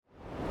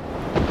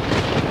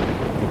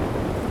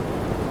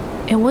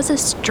It was a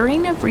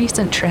string of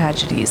recent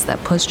tragedies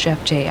that pushed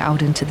Jeff J.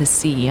 out into the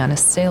sea on a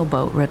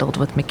sailboat riddled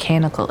with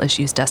mechanical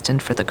issues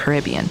destined for the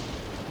Caribbean.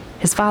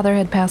 His father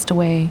had passed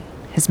away,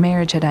 his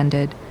marriage had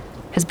ended,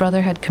 his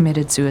brother had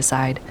committed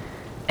suicide,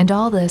 and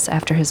all this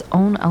after his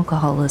own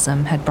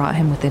alcoholism had brought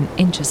him within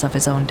inches of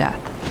his own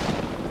death.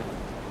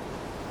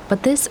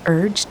 But this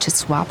urge to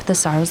swap the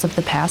sorrows of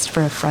the past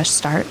for a fresh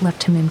start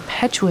left him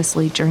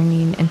impetuously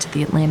journeying into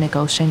the Atlantic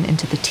Ocean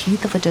into the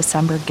teeth of a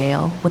December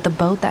gale with a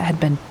boat that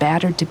had been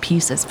battered to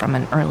pieces from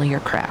an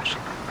earlier crash.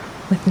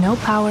 With no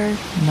power,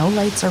 no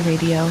lights or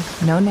radio,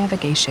 no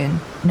navigation,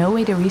 no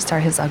way to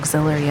restart his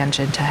auxiliary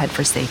engine to head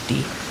for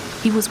safety,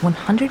 he was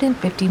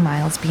 150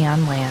 miles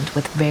beyond land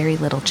with very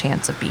little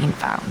chance of being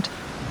found.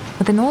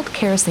 With an old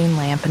kerosene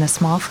lamp and a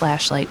small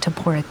flashlight to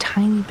pour a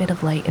tiny bit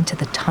of light into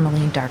the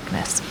tunneling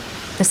darkness,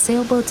 the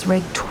sailboat's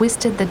rig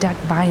twisted the deck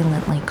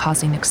violently,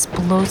 causing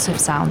explosive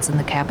sounds in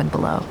the cabin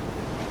below.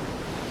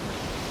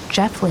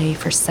 Jeff lay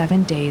for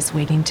 7 days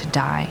waiting to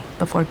die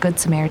before Good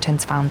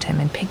Samaritans found him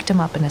and picked him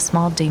up in a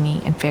small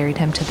dinghy and ferried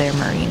him to their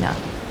marina.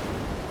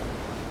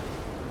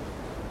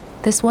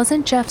 This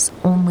wasn't Jeff's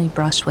only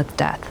brush with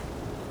death.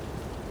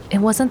 It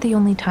wasn't the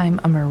only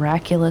time a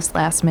miraculous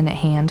last-minute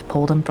hand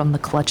pulled him from the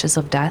clutches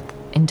of death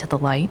into the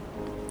light.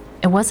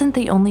 It wasn't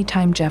the only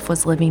time Jeff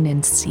was living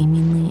in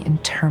seemingly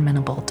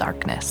interminable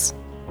darkness.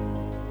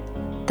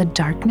 The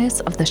darkness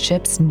of the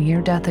ship's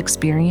near-death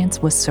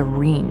experience was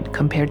serene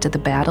compared to the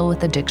battle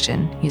with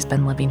addiction he's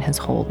been living his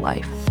whole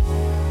life.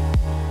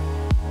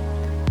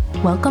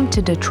 Welcome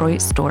to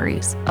Detroit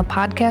Stories, a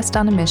podcast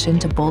on a mission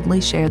to boldly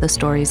share the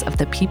stories of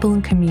the people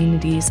and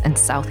communities in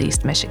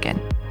Southeast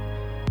Michigan.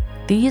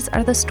 These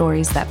are the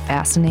stories that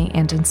fascinate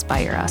and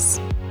inspire us.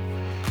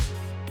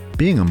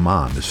 Being a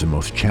mom is the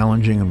most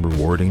challenging and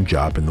rewarding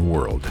job in the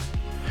world.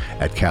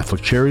 At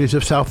Catholic Charities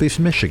of Southeast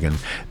Michigan,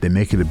 they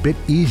make it a bit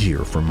easier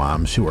for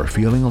moms who are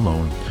feeling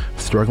alone,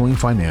 struggling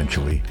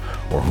financially,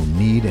 or who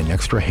need an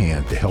extra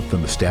hand to help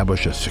them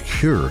establish a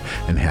secure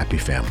and happy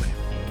family.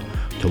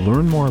 To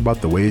learn more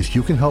about the ways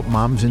you can help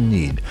moms in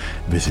need,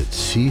 visit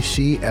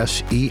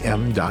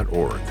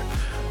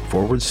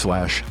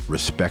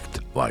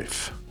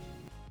ccsem.org/respectlife.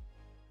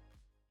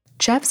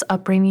 Jeff's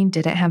upbringing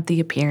didn't have the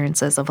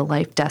appearances of a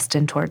life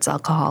destined towards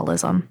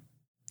alcoholism.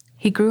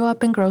 He grew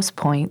up in Grosse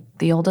Pointe,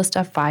 the oldest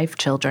of 5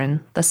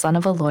 children, the son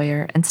of a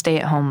lawyer and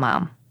stay-at-home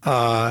mom.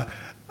 And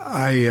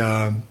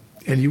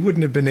you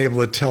wouldn't have been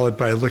able to tell it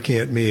by looking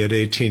at me at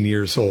 18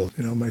 years old.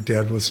 You know, my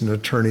dad was an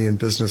attorney and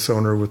business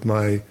owner with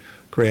my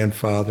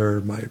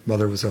grandfather. My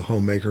mother was a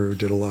homemaker who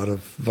did a lot of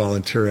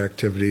volunteer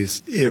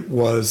activities. It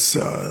was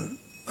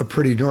a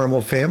pretty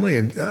normal family,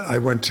 and I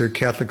went to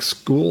Catholic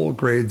school,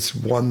 grades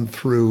 1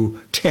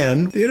 through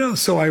 10.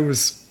 So I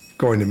was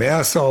going to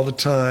Mass all the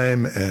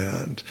time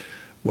and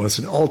was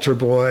an altar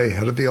boy,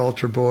 head of the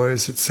altar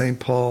boys at St.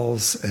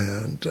 Paul's,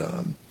 and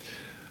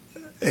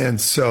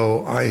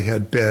so I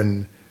had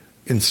been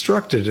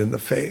instructed in the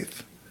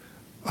faith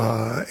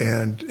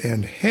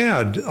and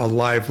had a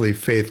lively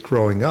faith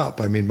growing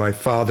up. I mean, my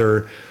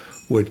father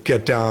would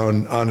get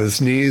down on his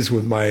knees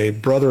with my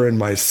brother and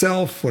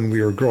myself when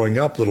we were growing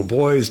up, little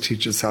boys,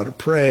 teach us how to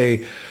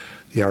pray,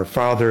 the Our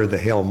Father, the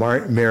Hail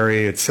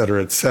Mary, et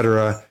cetera, et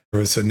cetera. I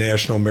was a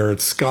National Merit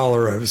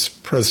Scholar. I was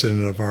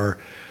president of our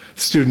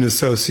student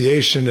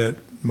association at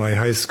my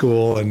high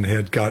school and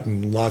had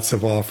gotten lots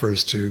of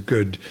offers to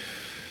good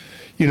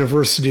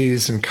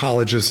universities and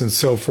colleges and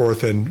so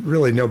forth. And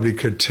really nobody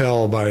could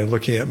tell by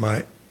looking at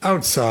my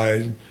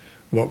outside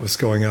what was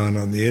going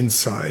on the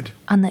inside.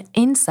 On the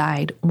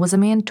inside was a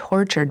man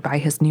tortured by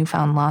his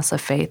newfound loss of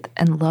faith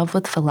and love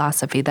with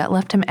philosophy that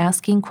left him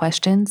asking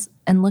questions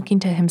and looking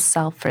to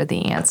himself for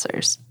the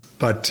answers.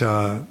 But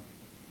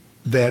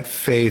that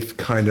faith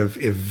kind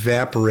of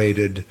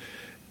evaporated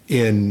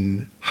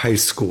in high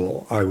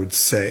school, I would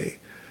say,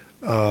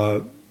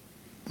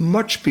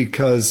 much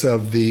because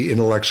of the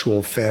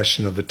intellectual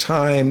fashion of the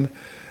time.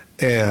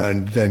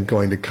 And then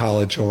going to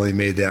college only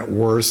made that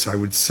worse, I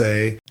would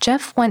say.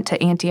 Jeff went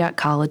to Antioch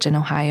College in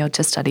Ohio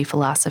to study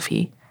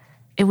philosophy.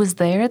 It was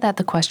there that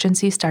the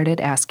questions he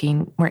started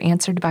asking were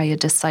answered by a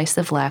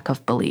decisive lack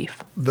of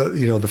belief.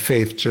 The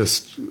faith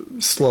just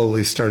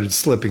slowly started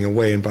slipping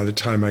away, and by the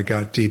time I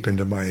got deep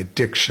into my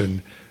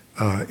addiction,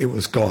 it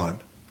was gone.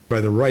 By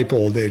the ripe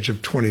old age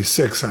of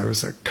 26, I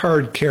was a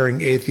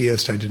card-carrying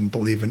atheist. I didn't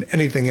believe in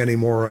anything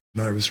anymore,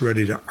 and I was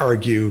ready to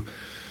argue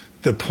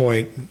the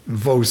point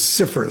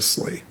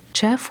vociferously.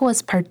 Jeff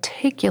was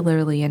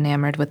particularly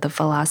enamored with the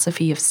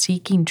philosophy of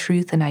seeking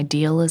truth and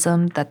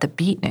idealism that the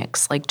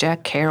beatniks like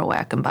Jack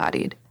Kerouac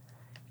embodied.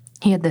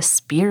 He had the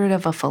spirit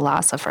of a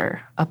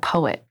philosopher, a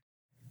poet,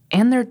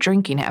 and their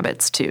drinking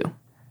habits too.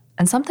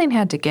 And something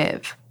had to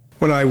give.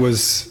 When I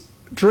was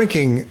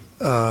drinking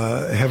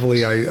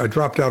heavily, I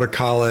dropped out of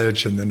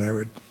college, and then I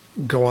would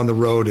go on the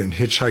road and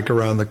hitchhike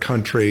around the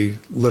country,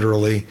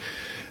 literally.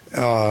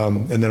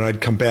 And then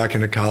I'd come back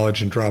into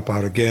college and drop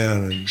out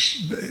again and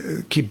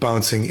keep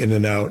bouncing in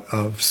and out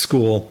of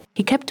school.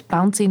 He kept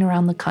bouncing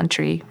around the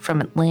country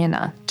from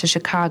Atlanta to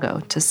Chicago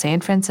to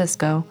San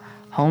Francisco,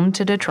 home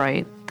to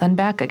Detroit, then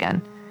back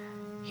again.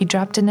 He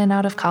dropped in and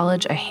out of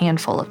college a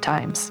handful of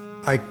times.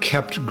 I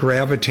kept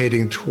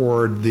gravitating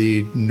toward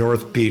the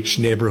North Beach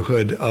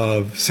neighborhood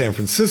of San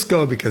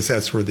Francisco because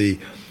that's where the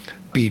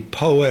Beat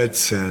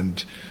Poets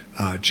and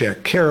Jack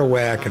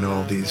Kerouac and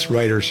all these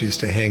writers used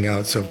to hang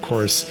out. So, of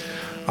course,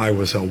 I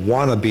was a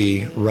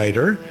wannabe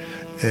writer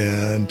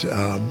and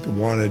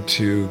wanted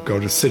to go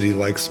to City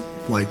Lights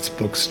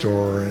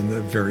bookstore and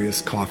the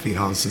various coffee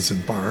houses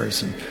and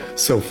bars and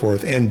so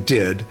forth, and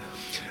did.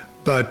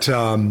 But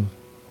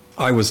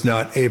I was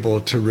not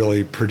able to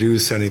really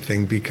produce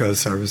anything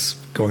because I was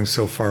going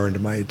so far into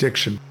my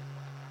addiction.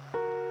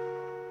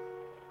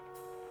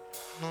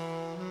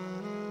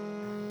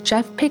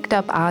 Jeff picked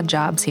up odd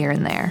jobs here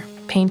and there,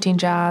 painting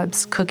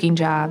jobs, cooking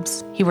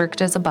jobs. He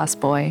worked as a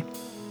busboy.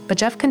 But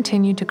Jeff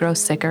continued to grow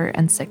sicker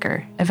and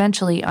sicker,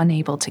 eventually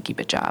unable to keep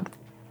a job.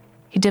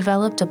 He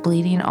developed a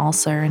bleeding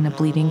ulcer and a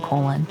bleeding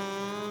colon.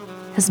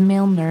 His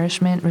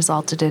malnourishment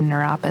resulted in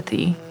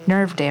neuropathy,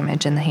 nerve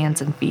damage in the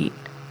hands and feet.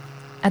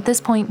 At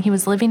this point, he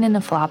was living in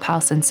a flop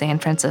house in San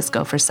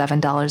Francisco for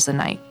 $7 a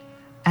night.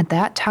 At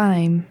that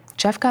time,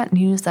 Jeff got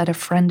news that a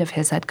friend of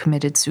his had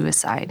committed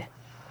suicide,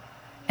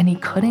 and he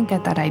couldn't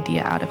get that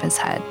idea out of his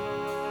head.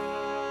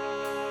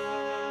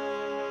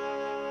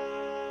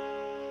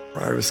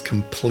 I was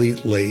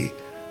completely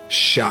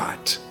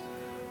shot.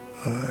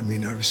 I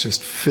was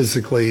just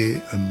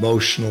physically,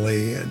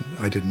 emotionally, and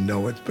I didn't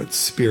know it, but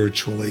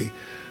spiritually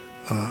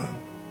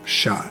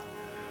shot.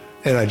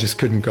 And I just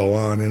couldn't go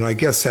on. And I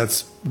guess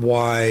that's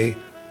why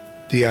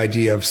the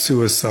idea of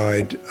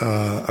suicide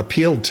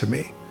appealed to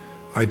me.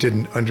 I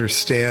didn't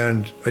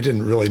understand, I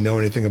didn't really know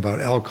anything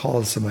about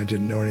alcoholism. I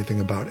didn't know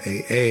anything about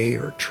AA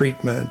or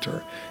treatment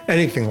or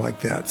anything like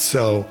that.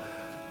 So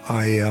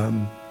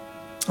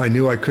I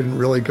knew I couldn't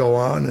really go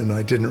on, and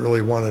I didn't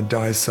really want to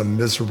die some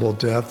miserable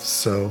death.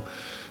 So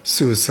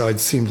suicide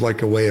seemed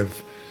like a way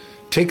of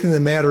taking the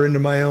matter into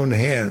my own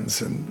hands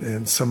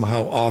and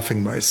somehow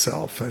offing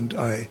myself. And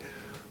I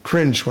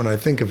cringe when I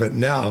think of it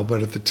now,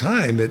 but at the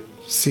time it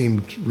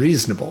seemed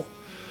reasonable,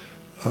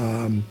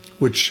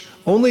 which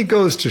only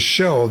goes to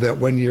show that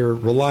when you're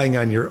relying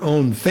on your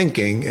own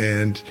thinking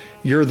and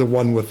you're the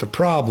one with the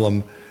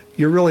problem,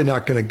 you're really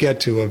not going to get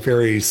to a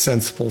very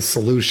sensible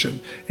solution.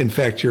 In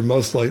fact, you're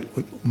most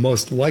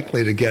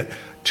likely to get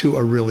to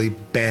a really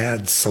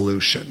bad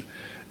solution.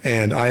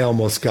 And I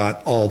almost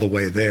got all the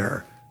way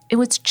there. It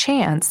was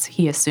chance,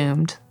 he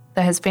assumed,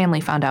 that his family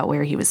found out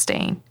where he was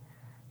staying.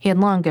 He had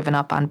long given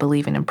up on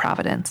believing in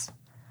Providence.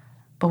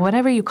 But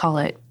whatever you call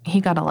it, he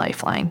got a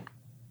lifeline.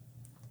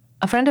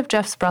 A friend of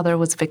Jeff's brother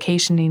was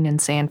vacationing in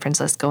San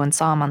Francisco and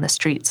saw him on the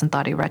streets and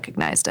thought he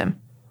recognized him.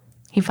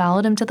 He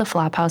followed him to the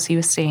flop house he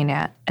was staying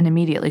at and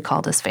immediately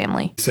called his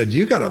family. He said,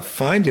 "You got to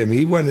find him.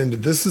 He went into,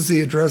 this is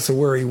the address of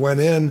where he went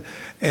in,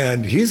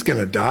 and he's going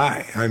to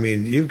die.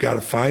 You've got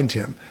to find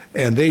him."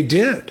 And they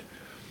did.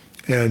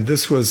 And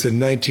this was in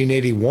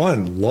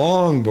 1981,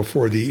 long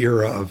before the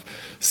era of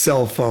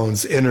cell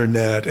phones,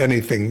 internet,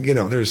 anything,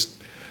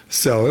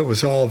 so it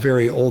was all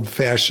very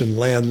old-fashioned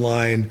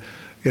landline,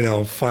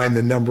 find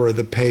the number of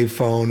the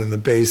payphone in the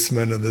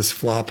basement of this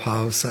flop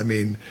house.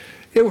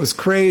 It was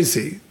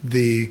crazy,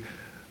 the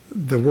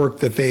work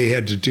that they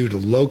had to do to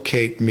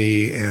locate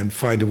me and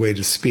find a way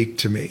to speak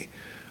to me.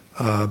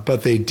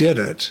 But they did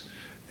it,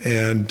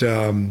 and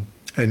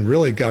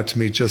really got to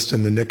me just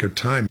in the nick of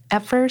time.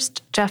 At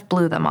first, Jeff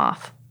blew them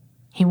off.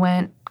 He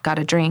went, got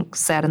a drink,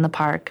 sat in the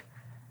park,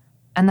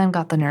 and then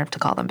got the nerve to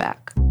call them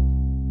back.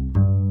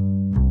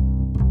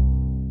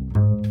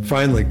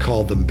 Finally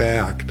called them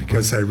back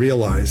because I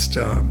realized,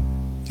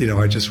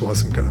 I just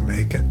wasn't going to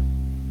make it.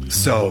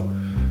 So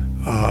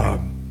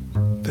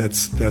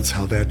that's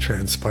how that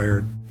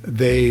transpired.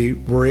 They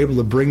were able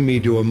to bring me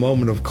to a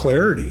moment of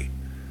clarity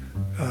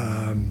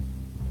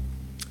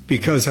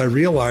because I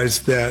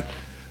realized that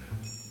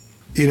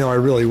I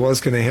really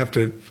was going to have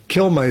to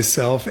kill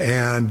myself,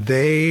 and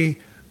they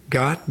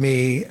got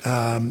me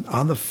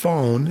on the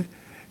phone,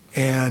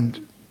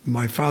 and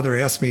my father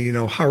asked me,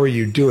 "How are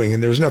you doing?"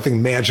 And there's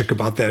nothing magic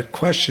about that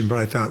question, but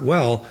I thought,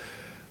 well,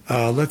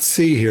 let's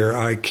see here.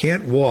 I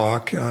can't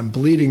walk. I'm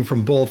bleeding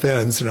from both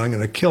ends, and I'm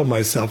going to kill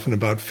myself in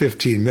about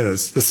 15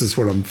 minutes. This is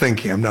what I'm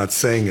thinking. I'm not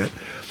saying it.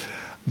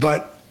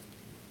 But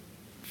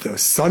the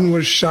sun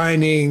was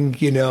shining,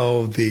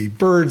 the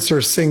birds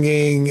are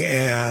singing,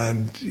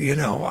 and,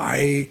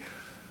 I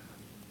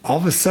all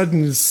of a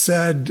sudden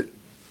said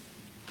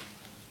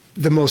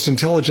the most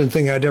intelligent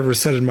thing I'd ever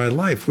said in my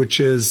life, which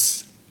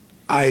is,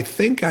 I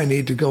think I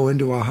need to go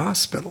into a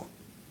hospital.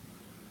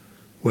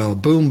 Well,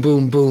 boom,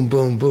 boom, boom,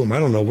 boom, boom. I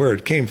don't know where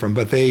it came from,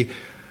 but the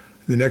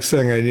next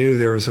thing I knew,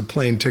 there was a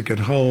plane ticket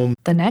home.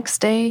 The next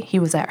day, he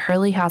was at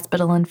Hurley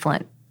Hospital in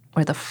Flint,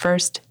 where the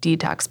first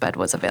detox bed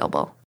was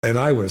available. And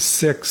I was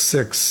sick,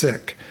 sick,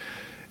 sick.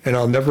 And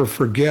I'll never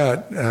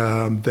forget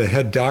the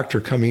head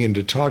doctor coming in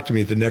to talk to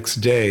me the next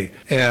day.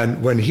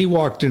 And when he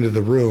walked into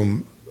the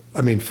room,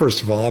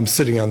 first of all, I'm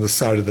sitting on the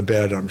side of the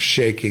bed. I'm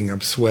shaking.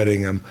 I'm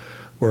sweating. I'm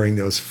wearing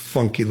those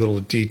funky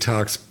little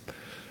detox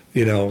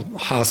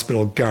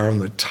hospital gown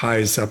that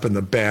ties up in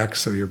the back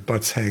so your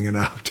butt's hanging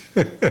out,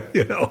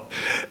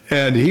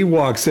 And he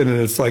walks in and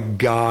it's like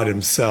God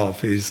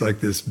himself. He's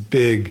like this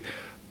big,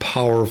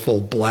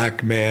 powerful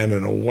black man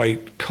in a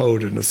white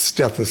coat and a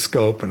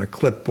stethoscope and a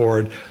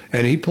clipboard.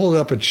 And he pulled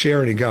up a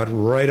chair and he got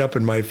right up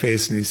in my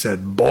face and he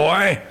said,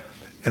 "Boy,"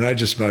 and I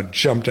just about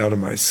jumped out of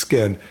my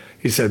skin.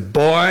 He said,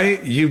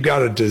 "Boy, you've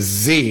got a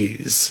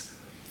disease."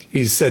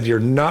 He said, "You're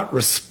not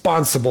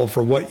responsible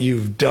for what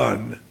you've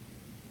done."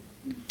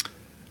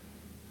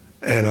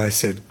 And I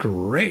said,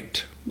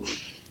 "Great."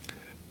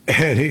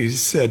 And he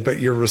said, "But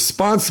you're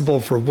responsible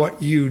for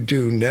what you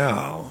do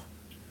now."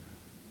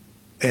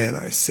 And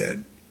I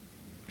said,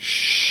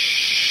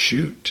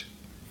 "Shoot."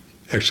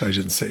 Actually, I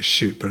didn't say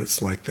shoot, but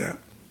it's like that.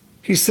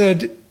 He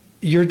said,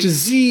 "Your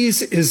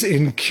disease is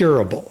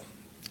incurable."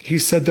 He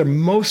said, "The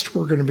most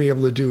we're going to be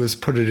able to do is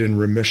put it in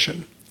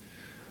remission.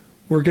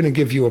 We're going to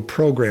give you a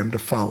program to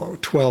follow,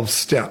 12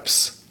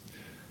 steps.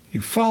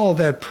 You follow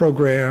that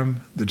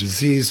program, the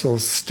disease will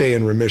stay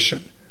in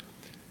remission.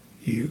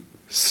 You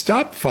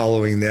stop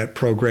following that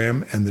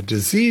program, and the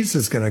disease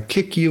is going to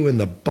kick you in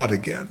the butt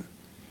again."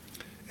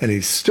 And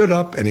he stood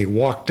up and he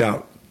walked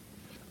out.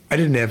 I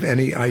didn't have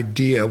any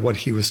idea what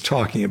he was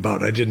talking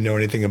about. I didn't know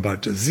anything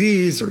about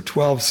disease or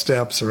 12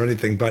 steps or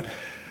anything, but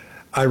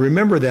I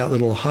remember that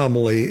little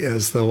homily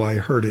as though I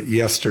heard it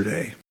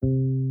yesterday.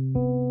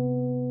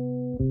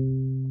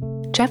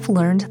 Jeff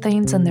learned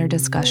things in their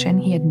discussion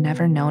he had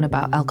never known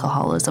about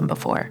alcoholism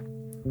before.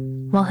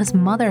 While his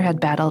mother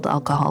had battled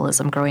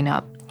alcoholism growing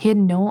up, he had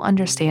no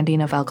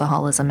understanding of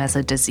alcoholism as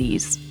a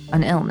disease,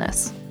 an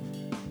illness.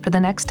 For the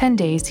next 10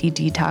 days, he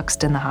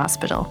detoxed in the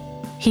hospital.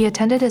 He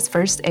attended his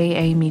first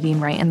AA meeting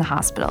right in the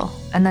hospital,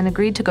 and then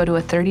agreed to go to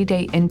a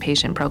 30-day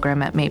inpatient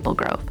program at Maple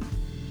Grove.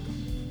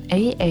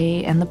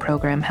 AA and the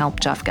program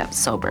helped Jeff get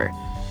sober,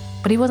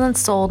 but he wasn't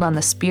sold on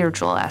the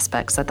spiritual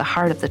aspects at the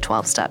heart of the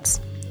 12 steps.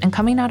 And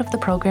coming out of the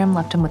program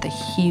left him with a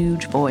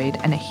huge void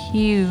and a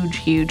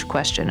huge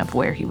question of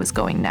where he was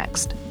going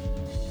next.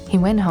 He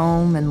went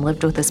home and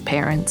lived with his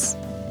parents.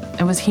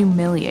 It was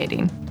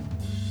humiliating.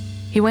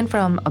 He went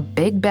from a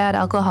big bad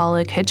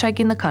alcoholic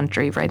hitchhiking the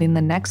country writing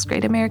the next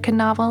great American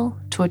novel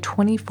to a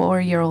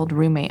 24-year-old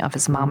roommate of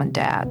his mom and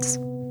dad's.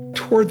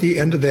 Toward the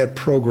end of that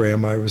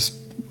program, I was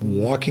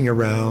walking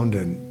around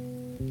and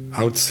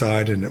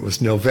outside, and it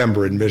was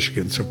November in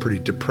Michigan, so pretty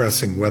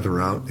depressing weather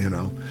out,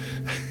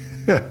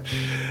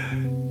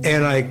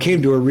 And I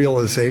came to a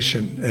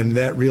realization, and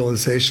that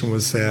realization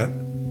was that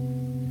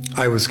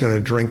I was going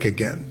to drink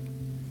again,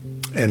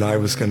 and I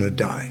was going to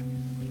die.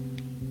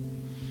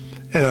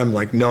 And I'm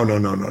like,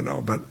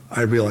 no. But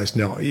I realized,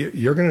 no,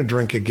 you're going to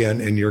drink again,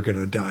 and you're going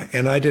to die.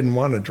 And I didn't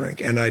want to drink,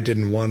 and I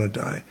didn't want to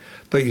die.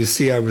 But you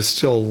see, I was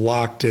still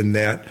locked in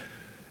that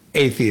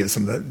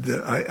atheism,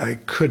 that I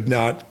could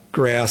not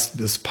grasp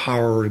this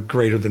power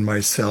greater than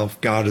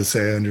myself, God as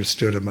I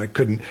understood him. I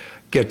couldn't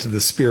get to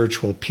the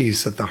spiritual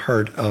peace at the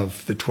heart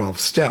of the 12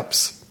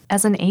 steps.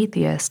 As an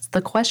atheist,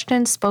 the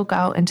question spoke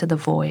out into the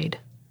void,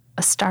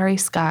 a starry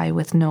sky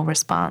with no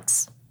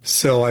response.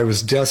 So I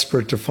was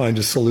desperate to find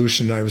a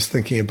solution. I was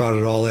thinking about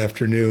it all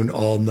afternoon,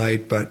 all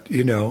night, but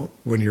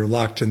when you're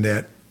locked in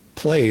that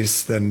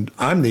place, then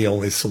I'm the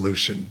only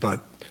solution,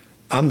 but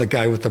I'm the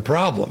guy with the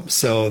problem,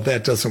 so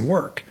that doesn't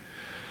work.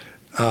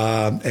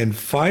 And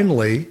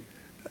finally,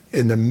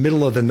 in the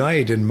middle of the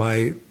night in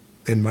my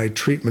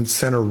treatment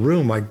center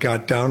room, I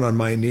got down on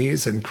my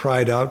knees and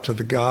cried out to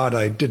the God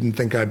I didn't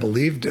think I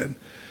believed in.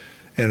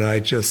 And I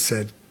just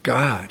said,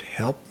 "God,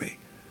 help me.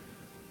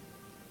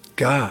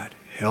 God,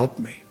 help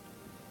me."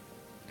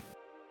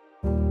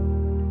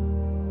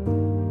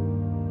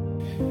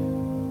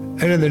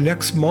 And in the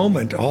next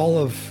moment, all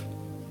of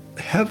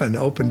heaven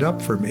opened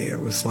up for me. It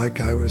was like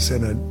I was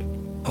in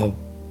a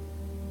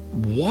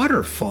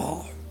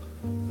waterfall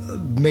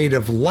made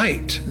of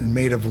light and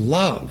made of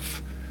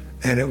love.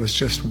 And it was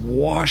just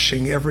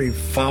washing every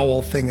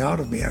foul thing out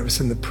of me. I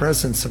was in the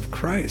presence of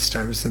Christ.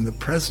 I was in the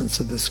presence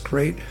of this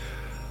great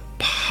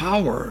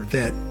power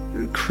that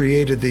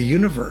created the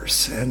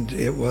universe. And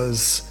it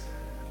was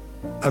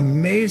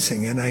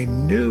amazing. And I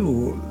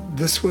knew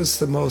this was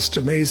the most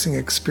amazing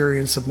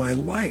experience of my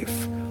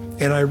life.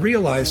 And I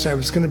realized I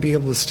was going to be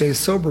able to stay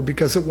sober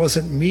because it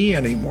wasn't me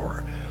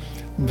anymore.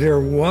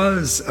 There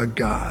was a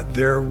God.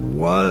 There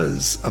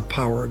was a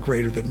power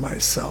greater than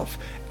myself.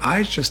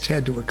 I just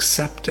had to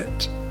accept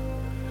it.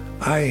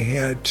 I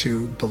had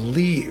to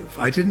believe.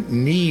 I didn't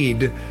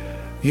need,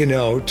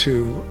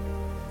 to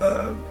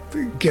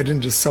get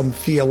into some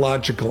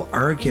theological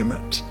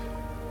argument.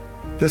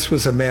 This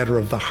was a matter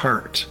of the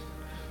heart.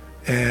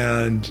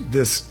 And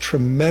this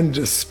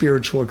tremendous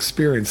spiritual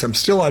experience. I'm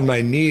still on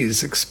my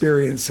knees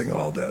experiencing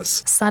all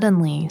this.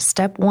 Suddenly,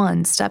 step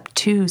 1, step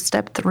 2,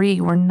 step 3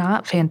 were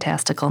not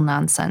fantastical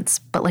nonsense,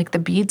 but like the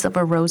beads of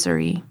a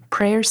rosary,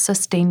 prayers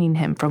sustaining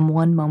him from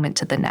one moment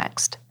to the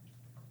next.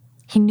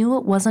 He knew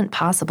it wasn't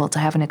possible to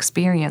have an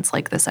experience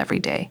like this every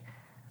day.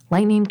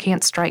 Lightning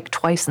can't strike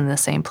twice in the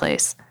same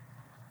place.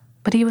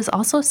 But he was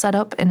also set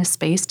up in a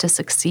space to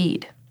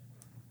succeed.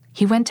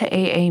 He went to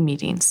AA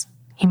meetings.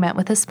 He met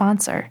with his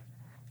sponsor.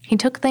 He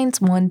took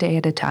things one day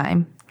at a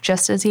time,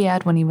 just as he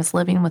had when he was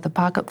living with a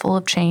pocket full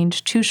of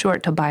change too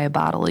short to buy a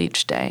bottle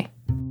each day.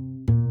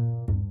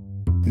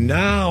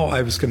 Now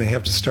I was going to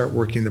have to start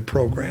working the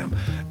program.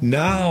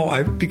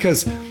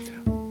 Because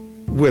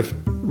with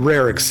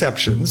rare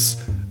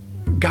exceptions,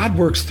 God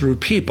works through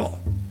people.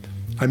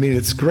 I mean,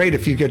 it's great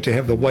if you get to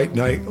have the white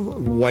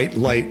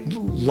light,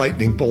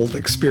 lightning bolt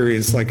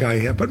experience like I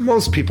have, but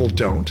most people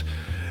don't.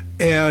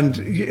 And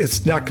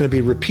it's not going to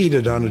be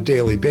repeated on a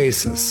daily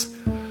basis.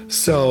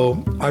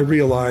 So I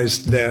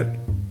realized that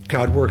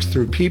God works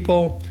through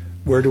people.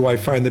 Where do I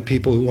find the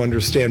people who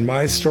understand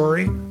my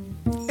story?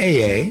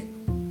 AA.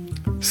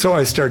 So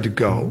I started to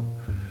go,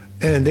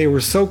 and they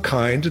were so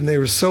kind and they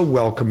were so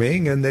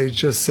welcoming, and they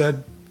just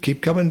said,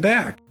 keep coming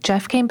back.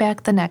 Jeff came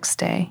back the next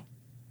day,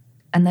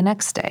 and the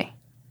next day,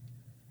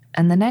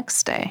 and the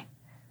next day.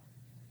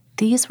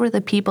 These were the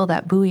people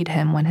that buoyed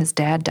him when his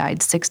dad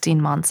died 16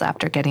 months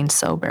after getting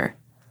sober.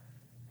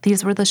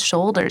 These were the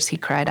shoulders he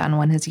cried on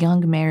when his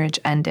young marriage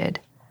ended.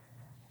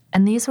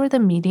 And these were the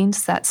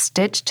meetings that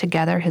stitched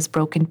together his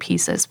broken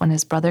pieces when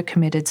his brother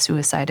committed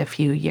suicide a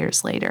few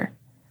years later.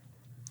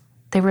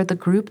 They were the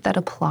group that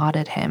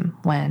applauded him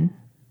when,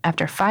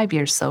 after 5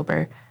 years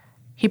sober,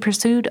 he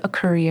pursued a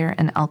career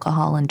in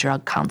alcohol and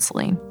drug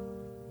counseling.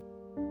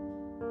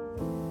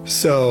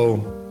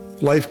 So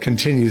life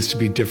continues to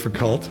be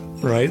difficult,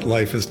 right?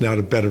 Life is not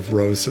a bed of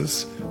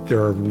roses.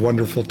 There are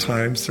wonderful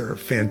times. There are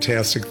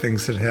fantastic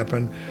things that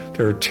happen.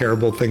 There are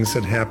terrible things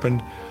that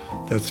happen.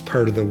 That's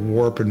part of the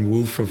warp and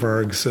woof of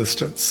our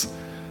existence.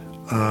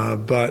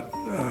 But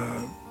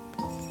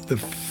the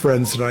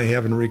friends that I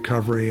have in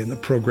recovery and the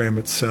program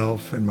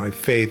itself and my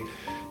faith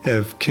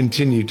have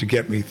continued to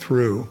get me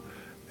through.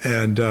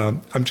 And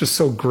I'm just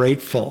so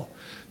grateful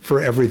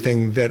for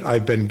everything that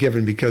I've been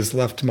given, because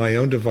left to my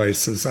own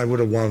devices, I would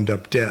have wound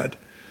up dead.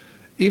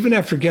 Even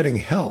after getting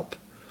help,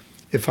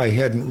 if I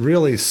hadn't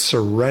really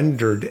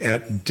surrendered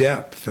at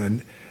depth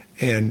and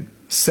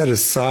set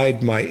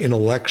aside my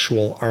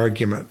intellectual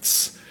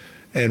arguments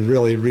and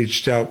really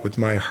reached out with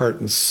my heart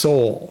and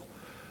soul,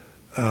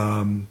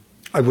 I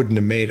wouldn't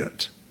have made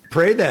it.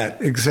 Pray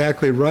that,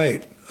 exactly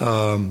right.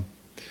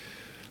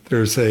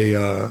 There's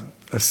a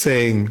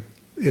saying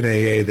in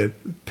AA that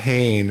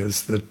pain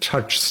is the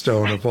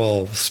touchstone of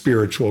all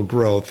spiritual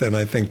growth, and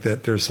I think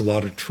that there's a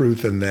lot of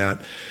truth in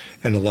that.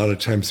 And a lot of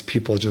times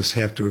people just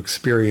have to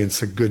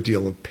experience a good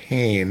deal of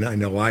pain, I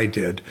know I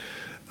did,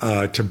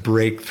 to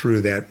break through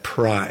that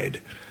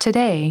pride.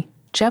 Today,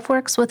 Jeff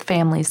works with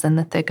families in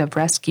the thick of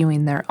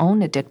rescuing their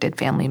own addicted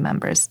family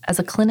members as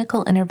a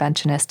clinical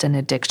interventionist and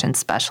addiction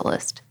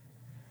specialist.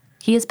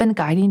 He has been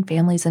guiding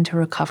families into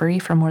recovery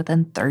for more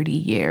than 30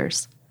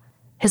 years.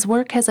 His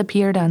work has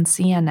appeared on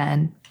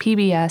CNN,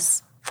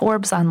 PBS,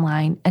 Forbes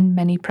Online, and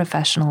many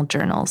professional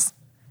journals.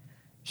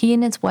 He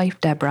and his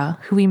wife, Deborah,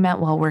 who we met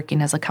while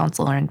working as a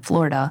counselor in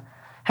Florida,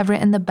 have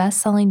written the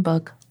best-selling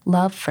book,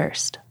 Love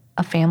First,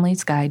 A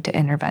Family's Guide to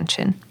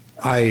Intervention.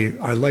 I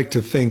like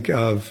to think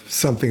of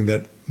something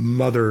that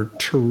Mother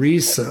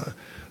Teresa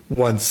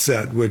once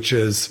said, which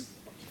is,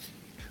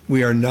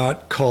 we are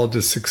not called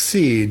to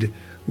succeed,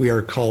 we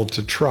are called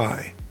to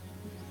try.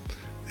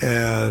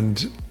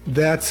 And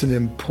that's an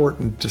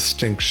important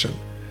distinction.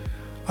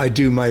 I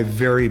do my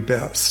very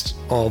best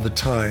all the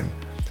time,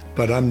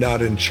 but I'm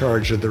not in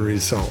charge of the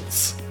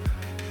results.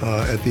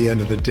 At the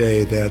end of the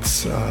day,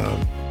 that's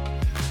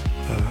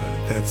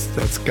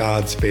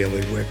God's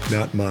bailiwick,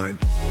 not mine.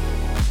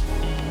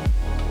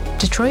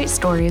 Detroit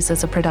Stories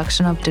is a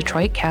production of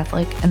Detroit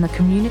Catholic and the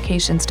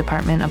Communications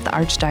Department of the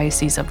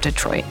Archdiocese of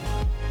Detroit.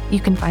 You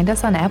can find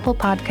us on Apple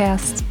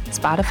Podcasts,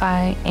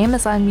 Spotify,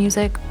 Amazon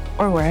Music,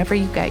 or wherever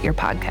you get your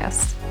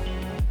podcasts.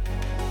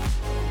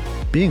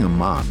 Being a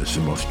mom is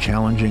the most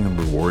challenging and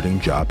rewarding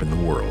job in the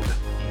world.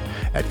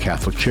 At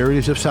Catholic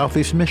Charities of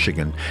Southeast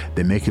Michigan,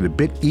 they make it a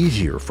bit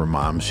easier for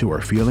moms who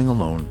are feeling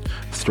alone,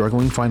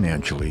 struggling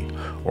financially,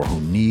 or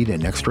who need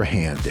an extra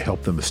hand to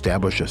help them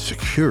establish a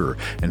secure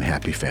and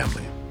happy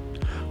family.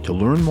 To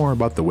learn more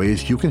about the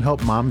ways you can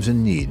help moms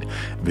in need,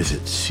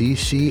 visit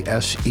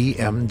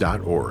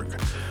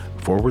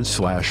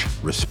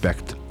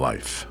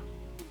ccsem.org/respectlife.